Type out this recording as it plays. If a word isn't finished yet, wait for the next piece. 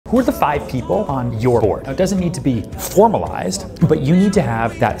Who are the 5 people on your board? Now, it doesn't need to be formalized, but you need to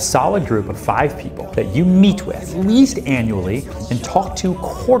have that solid group of 5 people that you meet with at least annually and talk to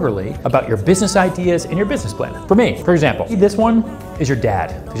quarterly about your business ideas and your business plan. For me, for example, this one is your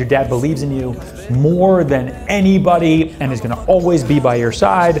dad, because your dad believes in you more than anybody and is gonna always be by your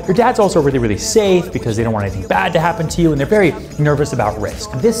side. Your dad's also really, really safe because they don't want anything bad to happen to you and they're very nervous about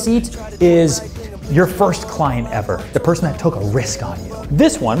risk. This seat is your first client ever, the person that took a risk on you.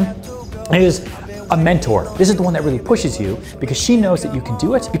 This one is a mentor. This is the one that really pushes you because she knows that you can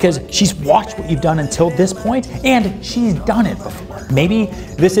do it because she's watched what you've done until this point and she's done it before. Maybe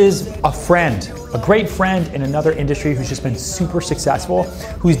this is a friend, a great friend in another industry who's just been super successful,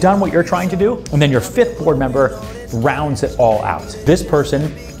 who's done what you're trying to do, and then your 5th board member rounds it all out. This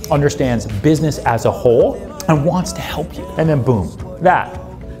person understands business as a whole and wants to help you. And then boom, that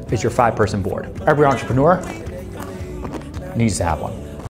is your 5-person board. Every entrepreneur needs to have one.